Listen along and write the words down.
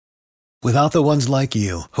Without the ones like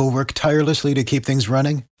you, who work tirelessly to keep things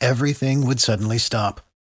running, everything would suddenly stop.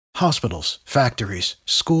 Hospitals, factories,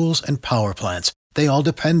 schools, and power plants, they all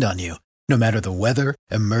depend on you. No matter the weather,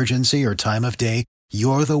 emergency, or time of day,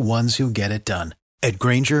 you're the ones who get it done. At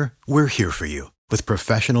Grainger, we're here for you with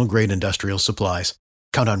professional-grade industrial supplies.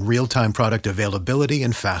 Count on real-time product availability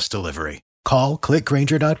and fast delivery. Call,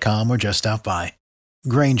 clickgrainger.com, or just stop by.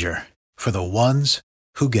 Grainger, for the ones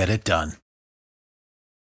who get it done.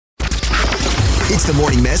 It's the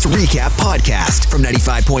Morning Mess Recap Podcast from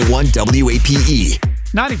 95.1 WAPE.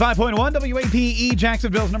 95.1 WAPE,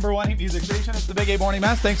 Jacksonville's number one hit music station. It's the Big A Morning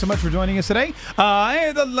Mess. Thanks so much for joining us today.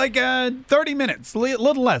 30 minutes, a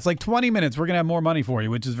little less, like 20 minutes. We're going to have more money for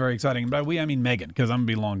you, which is very exciting. By we, I mean Megan, because I'm going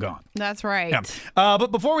to be long gone. That's right. Yeah. But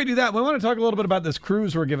before we do that, we want to talk a little bit about this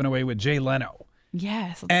cruise we're giving away with Jay Leno.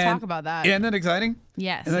 Yes, let's talk about that. Isn't that exciting?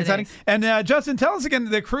 Yes, Isn't that exciting? is. And Justin, tell us again,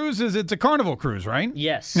 the cruise it's a Carnival cruise, right?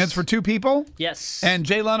 Yes. And it's for two people? Yes. And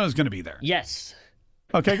Jay Leno's going to be there? Yes.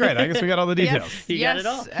 Okay, great. I guess we got all the details. Yes, You got it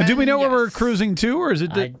all? And do we know where yes. we're cruising to, or is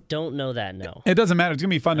it? I don't know that, no. It doesn't matter. It's going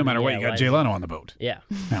to be fun no matter what. yeah, You got why Jay is Leno on the boat. Yeah.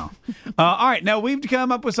 No. All right. Now, we've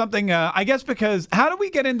come up with something, I guess, because how do we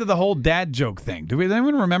get into the whole dad joke thing? Do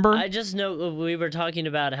anyone remember? I just know we were talking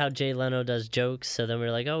about how Jay Leno does jokes, so then we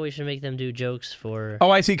were like, oh, we should make them do jokes for... Oh,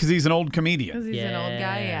 I see, because he's an old comedian. Because he's an old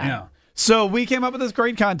guy, yeah. Yeah. So we came up with this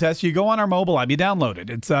great contest. You go on our mobile app, you download it.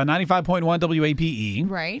 It's 95.1 WAPE.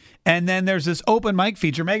 Right. And then there's this open mic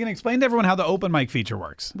feature. Megan, explain to everyone how the open mic feature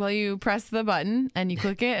works. Well, you press the button and you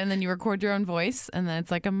click it, and then you record your own voice, and then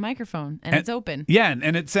it's like a microphone, and it's open. Yeah,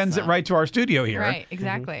 and it sends it right to our studio here. Right,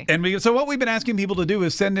 exactly. And so what we've been asking people to do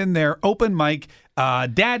is send in their open mic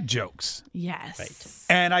dad jokes. Yes. Right.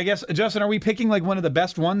 And I guess, Justin, are we picking like one of the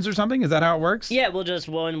best ones or something? Is that how it works? Yeah, we'll just,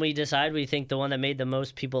 when we decide we think the one that made the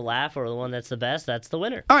most people laugh or the one that's the best, that's the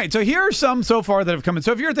winner. All right, so here are some so far that have come in.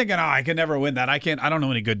 So if you're thinking, I can never win that, I don't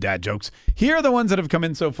know any good dad jokes. Here are the ones that have come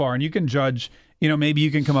in so far, and you can judge, maybe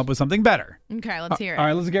you can come up with something better. Okay, let's hear it. All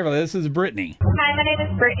right, let's get careful. This is Brittany. Hi, my name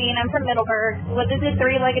is Brittany, and I'm from Middleburg. What does a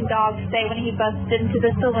three-legged dog say when he busts into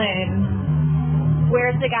the saloon?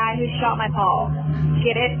 Where's the guy who shot my Paul?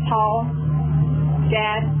 Get it, Paul?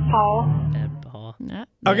 Dad, Paul? Dad, Paul. Yeah.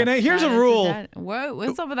 Okay, now here's a rule. Whoa,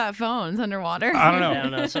 what's up with that phone? It's underwater. I don't know. I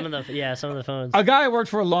don't know. Some of the phones. A guy I worked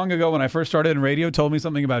for long ago when I first started in radio told me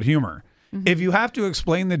something about humor. Mm-hmm. If you have to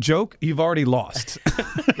explain the joke, you've already lost.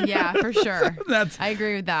 Yeah, for sure. That's I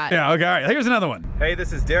agree with that. Yeah, okay, all right. Here's another one. Hey,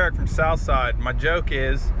 this is Derek from Southside. My joke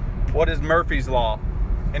is, what is Murphy's Law?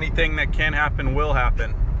 Anything that can happen will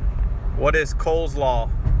happen. What is Cole's Law?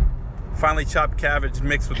 Finely chopped cabbage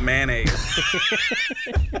mixed with mayonnaise.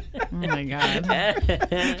 Oh, my God. That's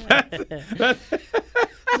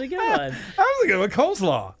a good one. That was a good one.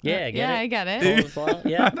 Coleslaw. Yeah, get Yeah, it? I get it. Coleslaw?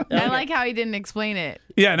 Yeah. I like how he didn't explain it.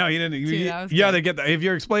 Yeah, no, you didn't. that was Yeah, good. they get that. If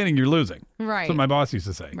you're explaining, you're losing. Right. That's what my boss used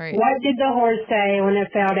to say. Right. What did the horse say when it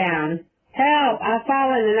fell down? Help, I've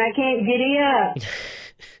fallen and I can't giddy up.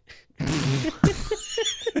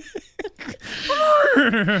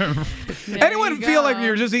 Anyone you feel go. like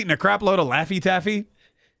you're just eating a crap load of Laffy Taffy?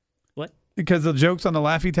 What? Because the joke's on the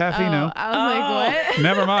Laffy Taffy? No? I was like, what?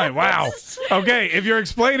 Never mind. Wow. Okay, if you're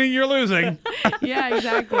explaining, you're losing. Yeah,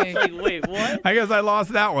 exactly. Like, wait, what? I guess I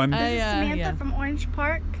lost that one. Samantha Yeah. from Orange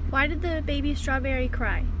Park. Why did the baby strawberry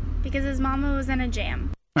cry? Because his mama was in a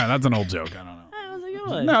jam. Oh, that's an old joke. I don't know. That was a good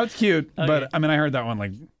one. No, it's cute. Okay. But, I mean, I heard that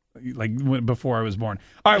one before I was born.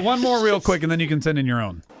 All right, one more real quick, and then you can send in your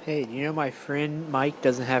own. Hey, do you know my friend Mike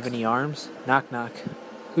doesn't have any arms? Knock, knock.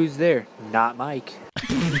 Who's there? Not Mike.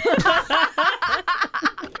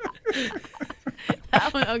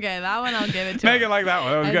 That one I'll give it to Make him. it like that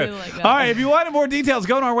one. That was I good. do like that All right, one. if you wanted more details,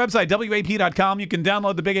 go to our website, WAP.com. You can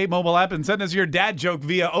download the Big 8 mobile app and send us your dad joke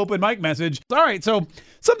via open mic message. All right, so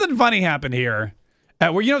something funny happened here.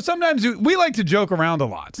 Where, sometimes we like to joke around a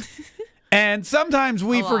lot. And sometimes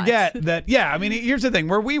we A lot. forget that, here's the thing.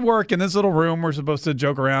 Where we work in this little room, we're supposed to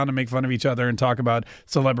joke around and make fun of each other and talk about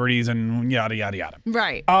celebrities and yada, yada, yada.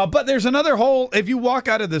 Right. But there's another if you walk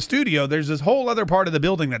out of the studio, there's this whole other part of the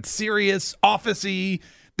building that's serious, office-y.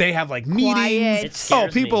 They have like meetings. Quiet. It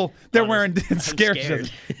scares people, me. they're Honest- wearing, it I'm scares scared.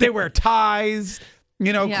 us. They wear ties.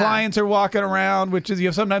 Yeah. Clients are walking around, which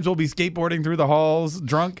is, sometimes we'll be skateboarding through the halls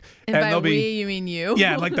drunk. And by they'll we, be, you mean you?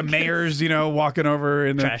 yeah, and like the mayor's, walking over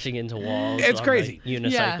in the. Crashing into walls. It's on, crazy. Like,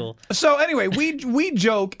 unicycle. So anyway, we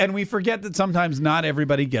joke and we forget that sometimes not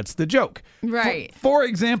everybody gets the joke. Right. For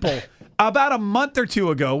example, About a month or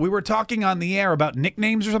two ago, we were talking on the air about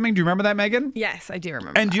nicknames or something. Do you remember that, Megan? Yes, I do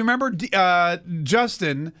remember. And do you remember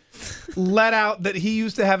Justin let out that he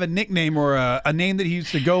used to have a nickname or a name that he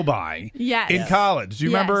used to go by in college? Do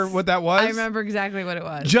you remember what that was? I remember exactly what it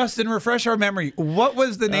was. Justin, refresh our memory. What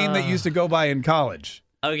was the name that you used to go by in college?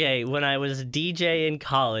 Okay, when I was DJ in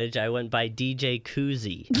college, I went by DJ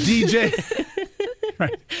Koozie. DJ...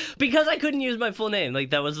 Right. Because I couldn't use my full name. Like,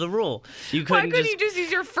 that was the rule. You Why couldn't couldn't you just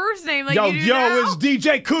use your first name like yo, you do now? it's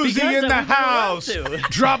DJ Koozie in the house.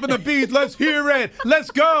 Dropping the beat. Let's hear it. Let's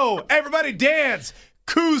go. Everybody dance.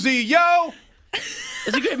 Koozie, yo.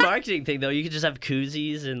 It's a great marketing thing, though. You could just have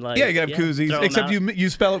koozies and like... Yeah, you can have koozies. Except you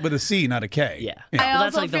spell it with a C, not a K. Yeah. I Well,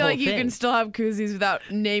 also that's feel like you thing. can still have koozies without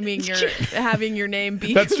naming having your name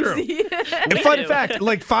be That's true. Koozie. And fun fact,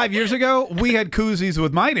 like 5 years ago, we had koozies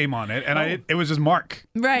with my name on it, and it was just Mark.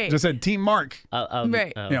 Right. Just said Team Mark.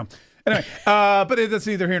 Right. Yeah. Anyway, but that's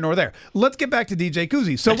neither here nor there. Let's get back to DJ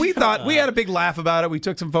Koozie. So we thought we had a big laugh about it. We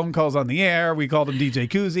took some phone calls on the air. We called him DJ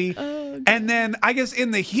Koozie. And then I guess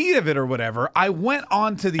in the heat of it or whatever, I went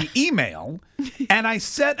on to the email and I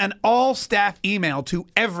sent an all staff email to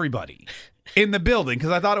everybody in the building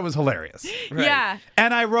because I thought it was hilarious. Right. Yeah.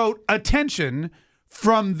 And I wrote, attention,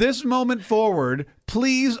 from this moment forward,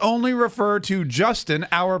 please only refer to Justin,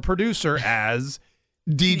 our producer, as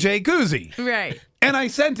DJ Koozie. Right. And I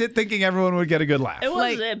sent it thinking everyone would get a good laugh. It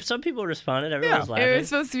was. Some people responded. Everyone was laughing. It was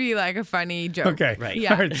supposed to be like a funny joke. Okay. Right.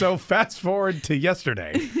 Yeah. All right. So fast forward to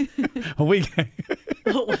yesterday. Well, wait.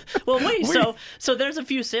 So there's a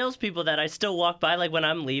few salespeople that I still walk by, like when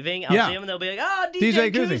I'm leaving. I'll see them and they'll be like, "Oh,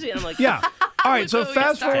 DJ Koozie," and I'm like, "Yeah." All right. So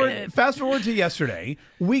Fast fast forward to yesterday.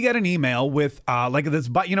 We get an email with like this.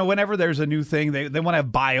 Whenever there's a new thing, they want to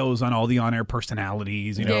have bios on all the on-air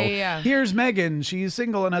personalities. Yeah. Here's Megan. She's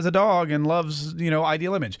single and has a dog and loves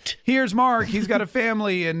Ideal Image. Here's Mark. He's got a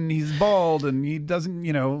family and he's bald and he doesn't.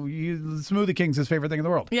 Smoothie King's his favorite thing in the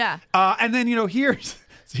world. Yeah. And then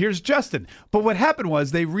here's Justin. But what happened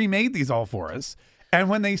was they remade these all for us. And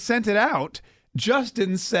when they sent it out,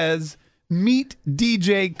 Justin says, "Meet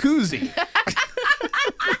DJ Koozie."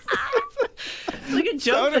 It's like a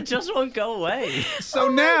joke that just won't go away. So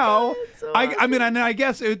now, I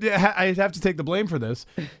guess I have to take the blame for this.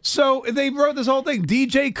 So they wrote this whole thing.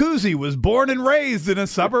 DJ Koozie was born and raised in a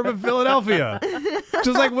suburb of Philadelphia.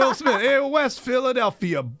 Just like Will Smith. West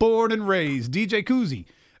Philadelphia, born and raised. DJ Koozie.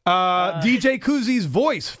 DJ Koozie's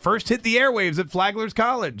voice first hit the airwaves at Flagler's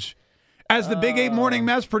College. As the Big 8 Morning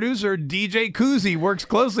Mess producer, DJ Koozie works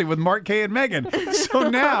closely with Mark and Meghan. So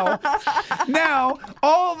now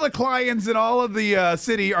all the clients in all of the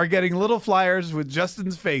city are getting little flyers with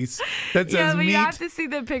Justin's face that says Yeah, but "Meet." you have to see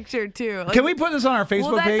the picture too. Can we put this on our Facebook page?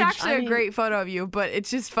 Well, that's actually a great photo of you, but it's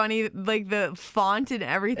just funny, like the font and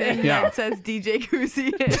everything that says DJ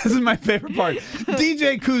Koozie. This is my favorite part.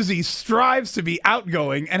 DJ Koozie strives to be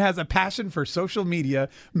outgoing and has a passion for social media,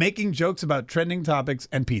 making jokes about trending topics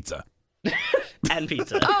and pizza. And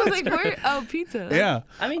pizza. I was like, where? Oh, pizza. Yeah.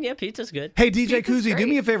 I mean, yeah, pizza's good. Hey, DJ Pizza's Koozie, do great.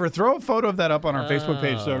 me a favor. Throw a photo of that up on our Facebook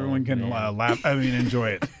page so everyone can enjoy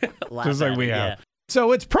it. Just like we have. Yeah.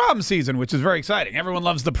 So it's prom season, which is very exciting. Everyone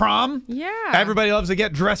loves the prom. Yeah. Everybody loves to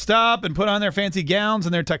get dressed up and put on their fancy gowns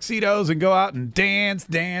and their tuxedos and go out and dance.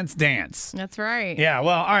 That's right. Yeah,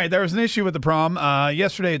 well, all right, there was an issue with the prom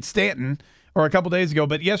yesterday at Stanton, or a couple days ago,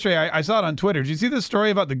 but yesterday I saw it on Twitter. Did you see this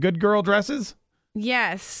story about the good girl dresses?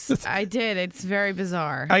 Yes, I did. It's very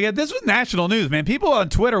bizarre. This was national news, man. People on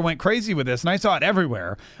Twitter went crazy with this, and I saw it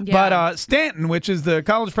everywhere. Yeah. But Stanton, which is the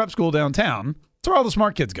college prep school downtown, it's where all the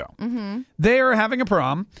smart kids go. Mm-hmm. They are having a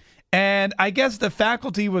prom, and I guess the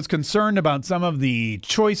faculty was concerned about some of the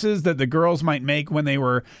choices that the girls might make when they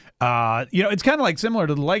were, it's kind of like similar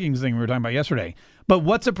to the leggings thing we were talking about yesterday. But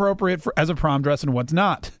what's appropriate as a prom dress and what's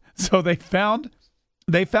not? So they found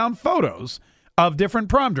photos of different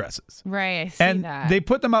prom dresses. Right, I see and that. they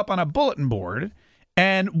put them up on a bulletin board,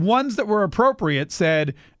 and ones that were appropriate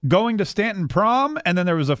said going to Stanton prom, and then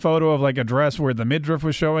there was a photo of like a dress where the midriff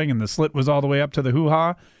was showing and the slit was all the way up to the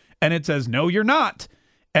hoo-ha, and it says, "No, you're not."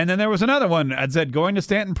 And then there was another one that said going to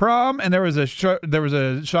Stanton prom, and there was a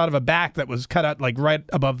shot of a back that was cut out like right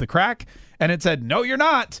above the crack, and it said, "No, you're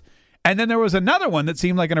not." And then there was another one that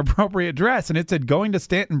seemed like an appropriate dress, and it said going to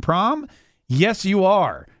Stanton prom, "Yes, you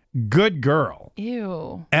are. Good girl."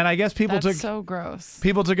 Ew. And I guess That's so gross.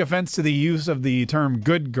 People took offense to the use of the term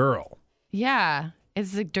 "good girl." Yeah.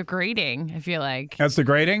 It's like degrading, I feel like. That's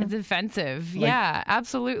degrading? It's offensive. Yeah,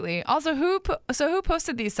 absolutely. Also, who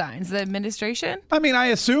posted these signs? The administration? I mean, I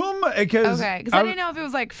assume because... Okay, because I didn't know if it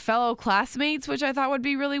was like fellow classmates, which I thought would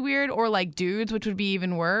be really weird, or like dudes, which would be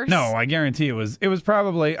even worse. No, I guarantee it was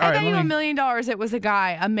probably... I bet you $1 million it was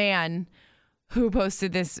a man who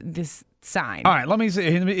posted this sign. All right, let me see.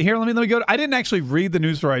 Here, let me go. I didn't actually read the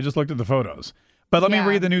news story. I just looked at the photos. But let me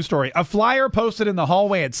read the news story. A flyer posted in the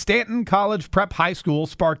hallway at Stanton College Prep High School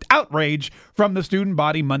sparked outrage from the student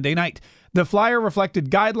body Monday night. The flyer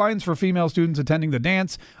reflected guidelines for female students attending the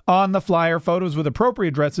dance. On the flyer, photos with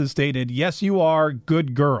appropriate dresses stated, "Yes, you are,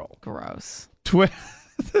 good girl." Gross. Twitter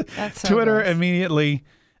gross. immediately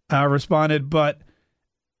responded, but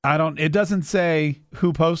it doesn't say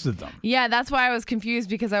who posted them. Yeah, that's why I was confused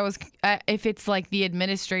because I was, if it's like the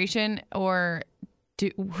administration or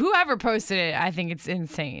whoever posted it, I think it's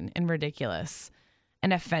insane and ridiculous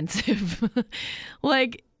and offensive.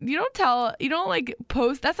 Like, you don't like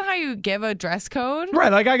post. That's not how you give a dress code.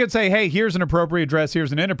 Right. Like I could say, hey, here's an appropriate dress.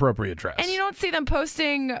 Here's an inappropriate dress. And you don't see them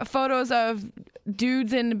posting photos of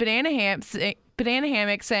dudes in banana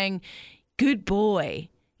hammocks saying, "Good boy.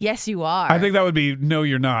 Yes, you are." I think that would be "No,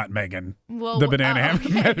 you're not, Megan." Well, the banana hammock.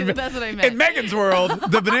 Okay. That's what I meant. In Megan's world,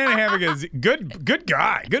 the banana hammock is good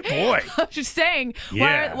guy, good boy. I'm just saying,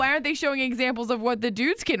 Yeah. why aren't they showing examples of what the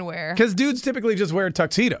dudes can wear? Because dudes typically just wear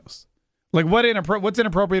tuxedos. Like what's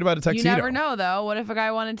inappropriate about a tuxedo? You never know, though. What if a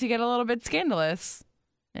guy wanted to get a little bit scandalous?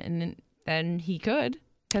 And then he could.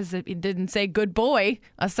 Because it didn't say "good boy"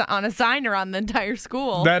 on a sign around the entire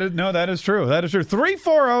school. That is true. That is true.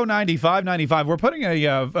 340-9595. We're putting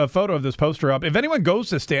a photo of this poster up. If anyone goes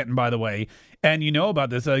to Stanton, by the way, and you know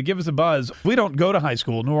about this, give us a buzz. We don't go to high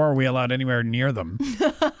school, nor are we allowed anywhere near them.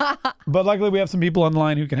 But luckily, we have some people on the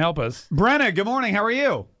line who can help us. Brenna, good morning. How are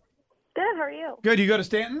you? Good. How are you? Good. You go to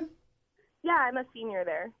Stanton? Yeah, I'm a senior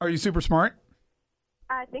there. Are you super smart?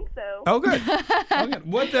 I think so. Oh, good.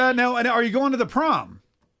 What? Now, are you going to the prom?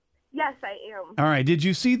 Yes, I am. All right. Did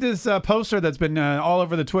you see this poster that's been all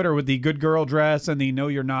over the Twitter with the good girl dress and the no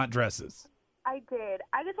you're not dresses? I did.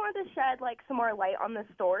 I just wanted to shed some more light on the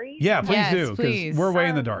story. Yeah, please do, because we're way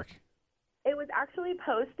in the dark. It was actually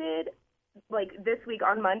posted this week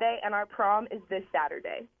on Monday, and our prom is this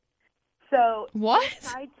Saturday. So what? They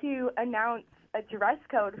tried to announce a dress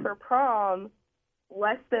code for prom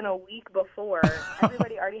less than a week before.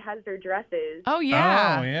 Everybody already has their dresses. Oh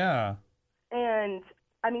yeah. Oh yeah. And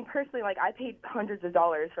I mean, personally, I paid hundreds of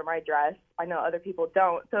dollars for my dress. I know other people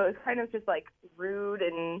don't. So it's kind of just, rude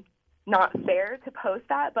and not fair to post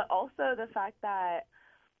that. But also the fact that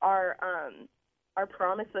our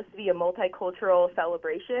prom is supposed to be a multicultural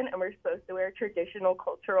celebration, and we're supposed to wear traditional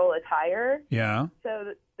cultural attire. Yeah.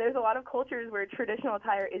 So there's a lot of cultures where traditional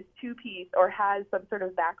attire is two-piece or has some sort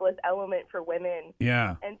of backless element for women.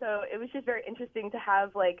 Yeah. And so it was just very interesting to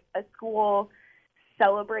have, a school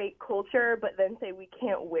celebrate culture, but then say we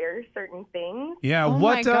can't wear certain things. Yeah. Oh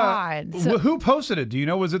my God. Who posted it? Do you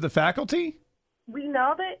know? Was it the faculty? We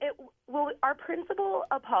know that our principal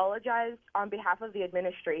apologized on behalf of the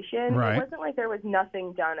administration. Right. It wasn't like there was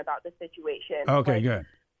nothing done about the situation. Okay, good.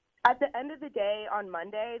 At the end of the day on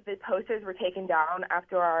Monday, the posters were taken down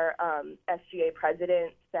after our SGA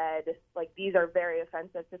president said, these are very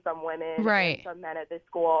offensive to some women and some men at this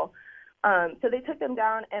school. So they took them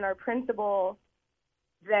down, and our principal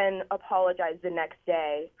then apologized the next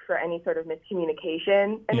day for any sort of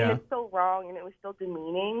miscommunication. I mean, it's still wrong, and it was still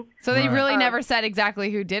demeaning. So they really never said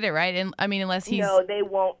exactly who did it, right? And I mean, unless he's... No, they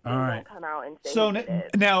won't. They won't come out and say who did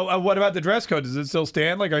it. Now, what about the dress code? Does it still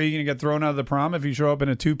stand? Are you going to get thrown out of the prom if you show up in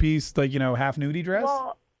a two-piece, half nudie dress?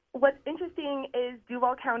 Well, what's interesting is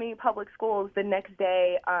Duval County Public Schools the next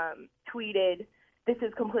day tweeted, "This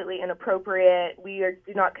is completely inappropriate. We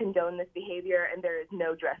do not condone this behavior, and there is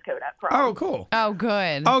no dress code at prom." Oh, cool. Oh,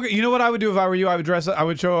 good. Okay, you know what I would do if I were you? I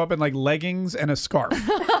would show up in leggings and a scarf.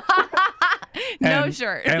 No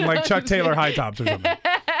shirt. And Chuck Taylor high tops or something.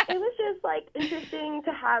 It was just interesting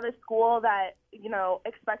to have a school that,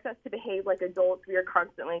 expects us to behave like adults. We are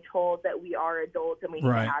constantly told that we are adults and we need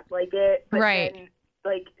to act like it. But then,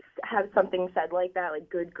 have something said like that,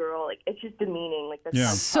 good girl, it's just demeaning.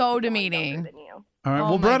 That's so demeaning. All right.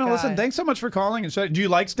 Well, Brenna, listen, thanks so much for calling. And do you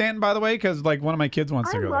like Stanton, by the way? Because one of my kids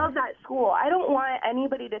wants to go there. I love that school. I don't want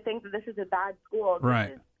anybody to think that this is a bad school.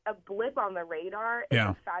 This is a blip on the radar. It's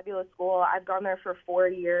a fabulous school. I've gone there for 4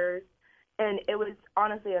 years, and it was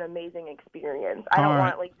honestly an amazing experience. I don't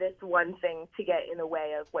want this one thing to get in the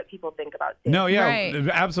way of what people think about Stanton.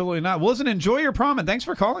 No, absolutely not. Well, listen, enjoy your prom, and thanks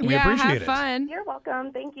for calling. We appreciate it. Have fun. You're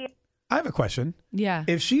welcome. Thank you. I have a question. Yeah.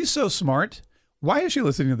 If she's so smart, Why is she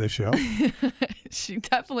listening to this show? She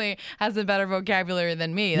definitely has a better vocabulary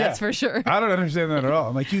than me. That's for sure. I don't understand that at all.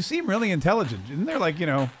 I'm like, you seem really intelligent. Isn't there like,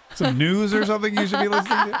 some news or something you should be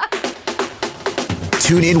listening to?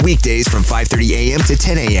 Tune in weekdays from 5:30 a.m. to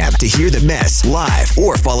 10 a.m. to hear The Mess live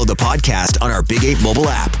or follow the podcast on our Big 8 mobile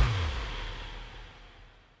app.